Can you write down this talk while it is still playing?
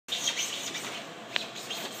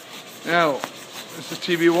Now, this is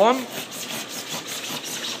TV1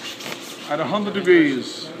 at 100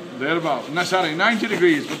 degrees, thereabout. No, sorry, 90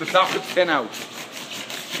 degrees, but the clock is 10 out.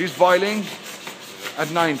 She's boiling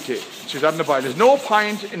at 90. She's adding the boil. There's no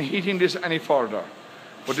point in heating this any further,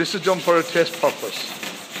 but this is done for a test purpose.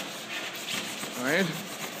 Right?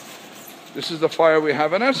 This is the fire we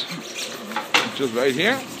have in it, which is right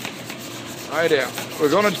here. Right there. We're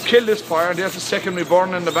going to kill this fire. There's the secondary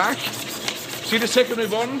burn in the back. See the secondary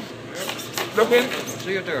burn? Yeah. Look in.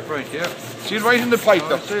 See it there, Frank, yeah. See it right in the pipe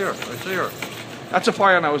there. I see her, I see her. That's a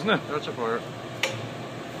fire now, isn't it? That's a fire.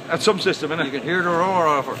 That's some system, isn't it? You can hear the roar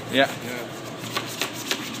off her. Yeah.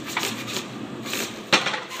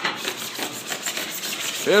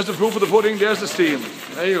 There's the proof of the pudding, there's the steam.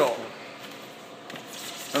 There you go.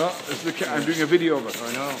 I'm doing a video of it.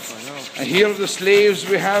 I know. And here are the slaves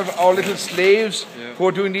we have, our little slaves who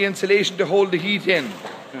are doing the insulation to hold the heat in.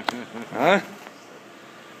 Huh?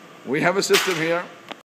 We have a system here.